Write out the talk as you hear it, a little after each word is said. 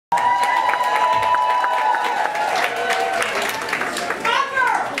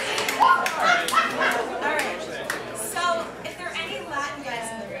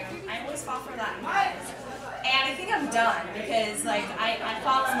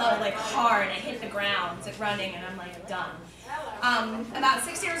low, like hard. I hit the ground, it's like running, and I'm like done. About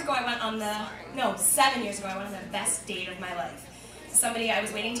 6 years ago, I went on the, 7 years ago, I went on the best date of my life. Somebody, I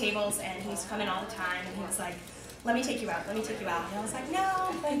was waiting tables, and he used to come in all the time, and he was like, let me take you out, let me take you out. And I was like, no,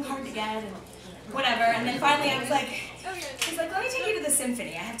 I'm playing hard to get, and whatever. And then finally I was like, he's like, let me take you to the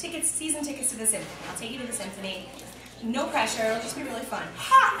symphony. I have tickets, season tickets to the symphony. I'll take you to the symphony. No pressure, it'll just be really fun.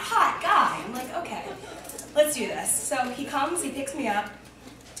 Hot guy. I'm like, okay, let's do this. So he comes, he picks me up,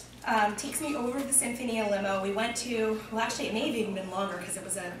 takes me over to the symphony in a limo. We went to, well actually it may have even been longer because it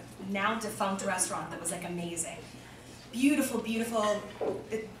was a now defunct restaurant that was like amazing. Beautiful, beautiful,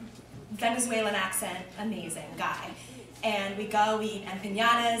 Venezuelan accent, amazing guy. And we go, we eat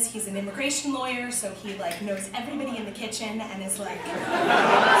empanadas. He's an immigration lawyer, so he like knows everybody in the kitchen and is like,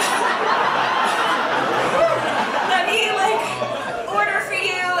 let me like order for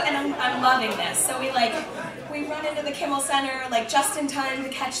you, and I'm loving this. So we run into the Kimmel Center like just in time to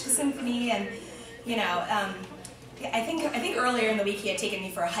catch the symphony, and you know, I think earlier in the week he had taken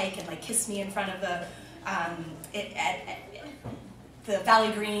me for a hike and like kissed me in front of the the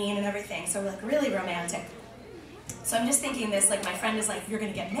Valley Green and everything. So we're like really romantic. So I'm just thinking this, like my friend is like, you're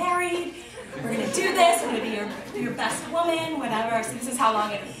gonna get married, we're gonna do this, I'm gonna be your best woman, whatever. So this is how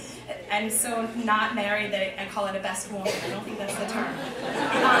long I'm so not married that I call it a best woman. I don't think that's the term.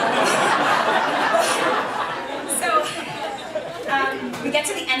 We get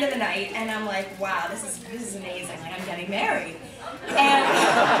to the end of the night and I'm like, wow, this is amazing, like I'm getting married. And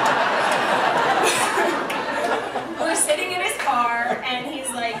we're sitting in his car and he's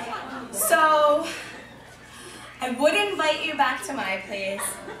like, so I would invite you back to my place,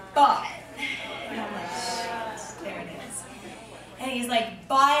 but, and I'm like, shit, there it is. And he's like,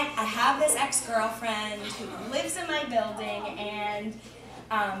 but I have this ex-girlfriend who lives in my building, and,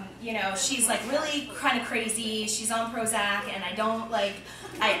 you know, she's like really kind of crazy, she's on Prozac, and I don't like,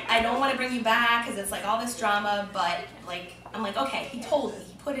 I don't want to bring you back because it's like all this drama, but like, I'm like, okay, he told me,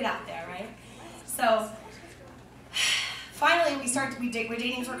 he put it out there, right? So, finally, we're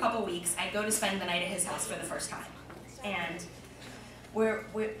dating for a couple weeks. I go to spend the night at his house for the first time. And we're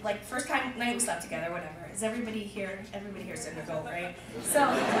like, first night we slept together, whatever. Is everybody here? Everybody here's in the goal, right? So,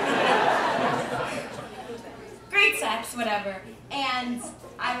 great sex, whatever. And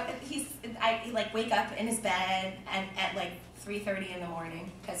I like wake up in his bed and at like 3:30 in the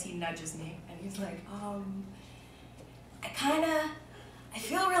morning because he nudges me and he's like, I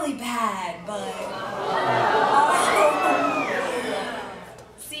feel really bad, but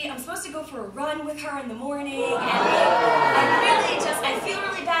see, I'm supposed to go for a run with her in the morning, and I feel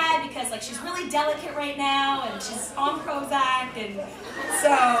really bad because like she's really delicate right now, and she's on Prozac, and so,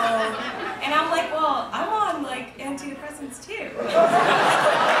 and I'm like, well, I'm on like antidepressants too. So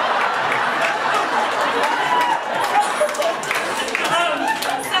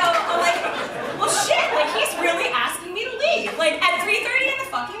I'm like, well, shit, like he's really asking me to leave, like at 3:30 in the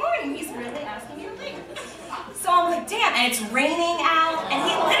fucking morning, he's really asking me to leave. So I'm like, damn, and it's raining out, and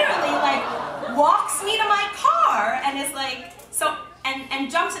he literally like walks me to my car and is like, so, and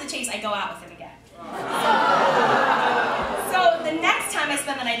jump to the chase, I go out with him again. So the next time I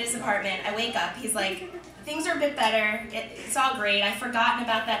spend the night at his apartment, I wake up, he's like, things are a bit better, it's all great, I've forgotten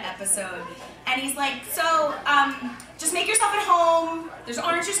about that episode. And he's like, so, just make yourself at home, there's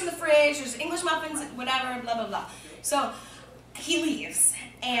orange juice in the fridge, there's English muffins, whatever, blah, blah, blah. So he leaves,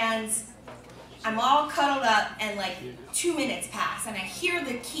 and I'm all cuddled up, and like 2 minutes pass, and I hear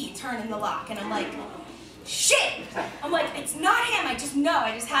the key turn in the lock, and I'm like, shit! I'm like, it's not him, I just know,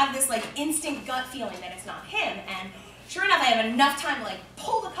 I just have this like instinct gut feeling that it's not him, and sure enough, I have enough time to like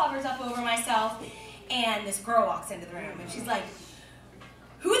pull the covers up over myself, and this girl walks into the room, and she's like,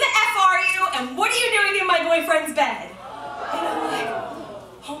 who the F are you, and what are you doing in my boyfriend's bed? And I'm like,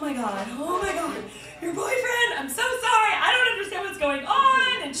 oh my god, your boyfriend, I'm so sorry, I don't understand what's going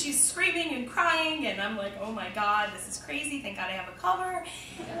on, and she's screaming and crying, and I'm like, oh my god, this is crazy, thank god I have a cover,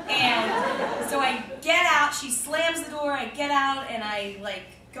 and so I get out, she slams the door, I get out, and I like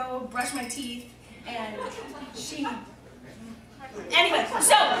go brush my teeth, and she, anyway,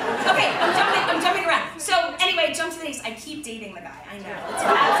 so, okay, I'm jumping around, so anyway, jump to the next, I keep dating the guy, I know, it's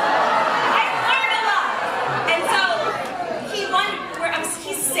I've learned a lot, and so,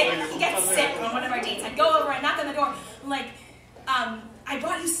 he's sick, he gets sick on one of our dates. I go over, I knock on the door, I'm like, I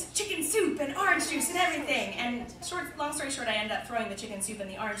brought you chicken soup and orange juice and everything. And long story short, I ended up throwing the chicken soup and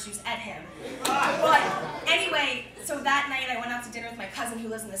the orange juice at him. But anyway, so that night I went out to dinner with my cousin who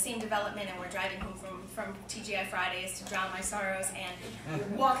lives in the same development, and we're driving home from TGI Fridays to drown my sorrows, and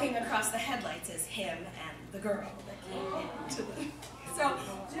walking across the headlights is him and the girl that came into the... So,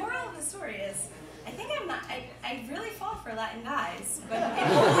 moral of the story is, I think I'm not, I really fall for Latin guys, but it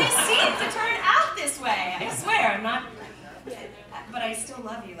always seems to turn out this way. I swear, I'm not, but I still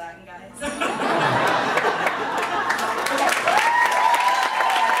love you, Latin guys.